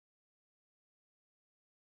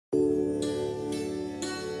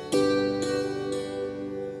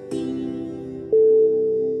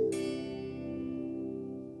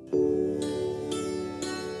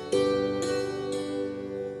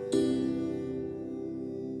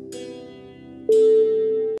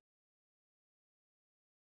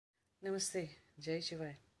Namaste, Jai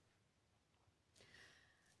Shivaya.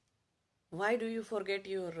 Why do you forget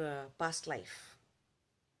your past life?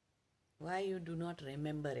 Why you do not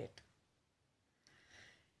remember it?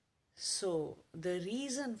 So the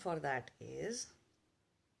reason for that is,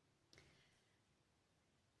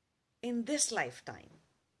 in this lifetime,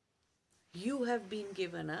 you have been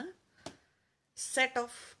given a set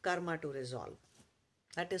of karma to resolve.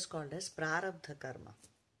 That is called as prarabdha karma.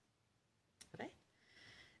 Right?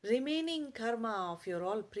 Remaining karma of your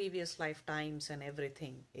all previous lifetimes and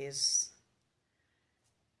everything is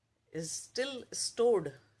still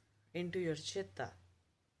stored into your chitta,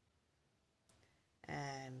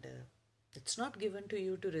 and it's not given to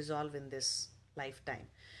you to resolve in this lifetime,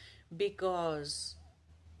 because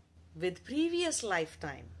with previous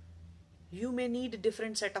lifetime you may need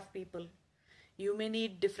different set of people, you may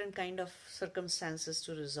need different kind of circumstances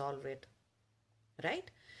to resolve it, right?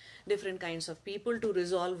 Different kinds of people to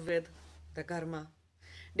resolve with the karma,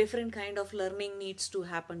 different kind of learning needs to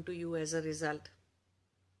happen to you as a result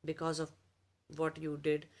because of what you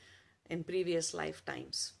did in previous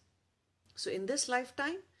lifetimes. So in this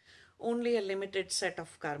lifetime, only a limited set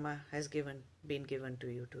of karma has been given to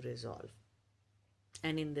you to resolve.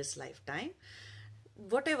 And in this lifetime,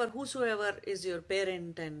 whosoever is your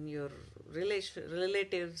parent and your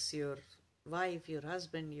relatives, your wife, your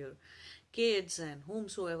husband, your kids, and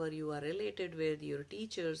whomsoever you are related with, your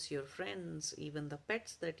teachers, your friends, even the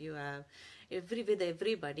pets that you have, with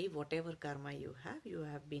everybody, whatever karma you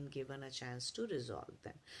have been given a chance to resolve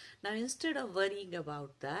them. Now, instead of worrying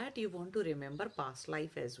about that, you want to remember past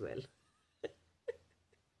life as well.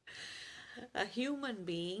 A human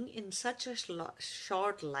being in such a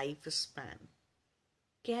short lifespan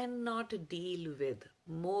cannot deal with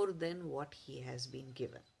more than what he has been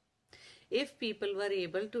given. If people were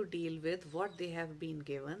able to deal with what they have been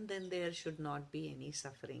given, then there should not be any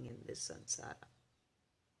suffering in this samsara.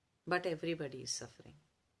 But everybody is suffering.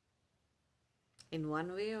 In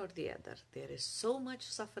one way or the other, there is so much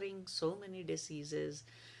suffering, so many diseases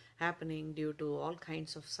happening due to all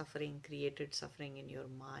kinds of suffering, created suffering in your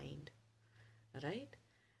mind, right?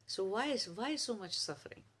 So why so much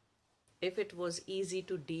suffering? If it was easy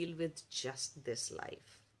to deal with just this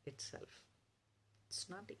life itself, it's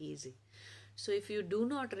not easy. So if you do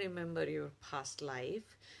not remember your past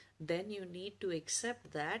life, then you need to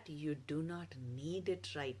accept that you do not need it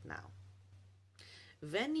right now.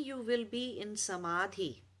 When you will be in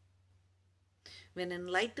samadhi, when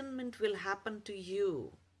enlightenment will happen to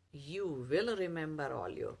you, you will remember all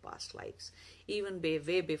your past lives. Even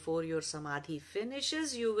way before your samadhi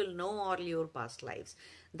finishes, you will know all your past lives.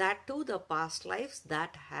 That too, the past lives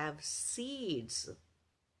that have seeds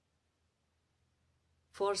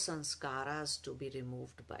for sanskaras to be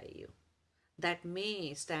removed by you, that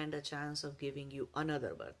may stand a chance of giving you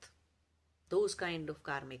another birth. Those kind of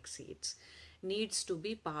karmic seeds needs to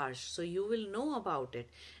be parsed, so you will know about it.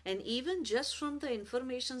 And even just from the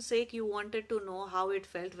information sake, you wanted to know how it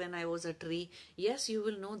felt when I was a tree. Yes, you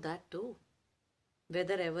will know that too,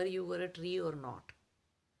 whether ever you were a tree or not,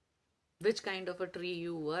 which kind of a tree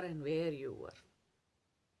you were and where you were.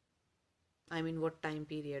 I mean, what time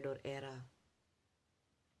period or era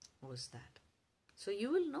was that. So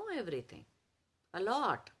you will know everything, a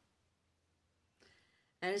lot.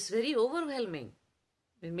 And it's very overwhelming.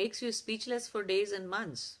 It makes you speechless for days and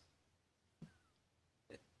months.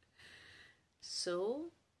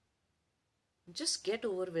 So just get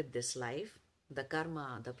over with this life, the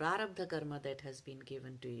karma, the prarabdha karma that has been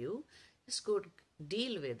given to you. Just go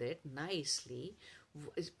deal with it nicely.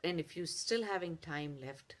 And if you're still having time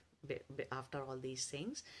left after all these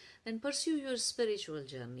things, then pursue your spiritual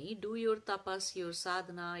journey. Do your tapas, your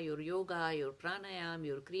sadhana, your yoga, your pranayam,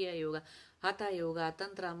 your kriya yoga, hatha yoga,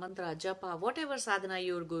 tantra, mantra, japa, whatever sadhana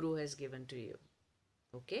your guru has given to you.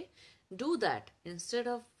 Okay? Do that instead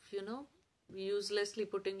of, uselessly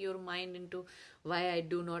putting your mind into why I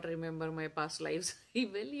do not remember my past lives.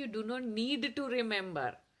 Well, you do not need to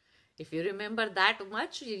remember. If you remember that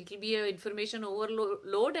much, it will be an information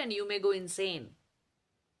overload and you may go insane.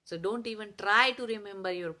 So don't even try to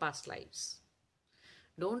remember your past lives.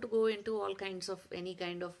 Don't go into any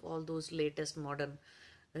kind of all those latest modern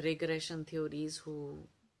regression theories,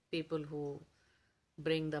 people who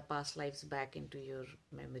bring the past lives back into your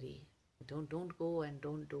memory. Don't go and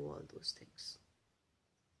don't do all those things.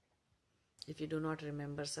 If you do not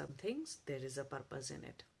remember some things, there is a purpose in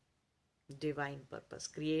it. Divine purpose,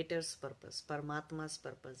 Creator's purpose, Paramatma's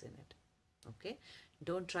purpose in it. Okay?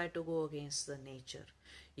 Don't try to go against the nature.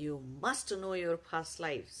 You must know your past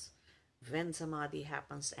lives when samadhi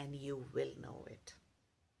happens, and you will know it.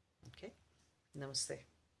 Okay? Namaste.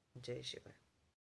 Jai Shiva.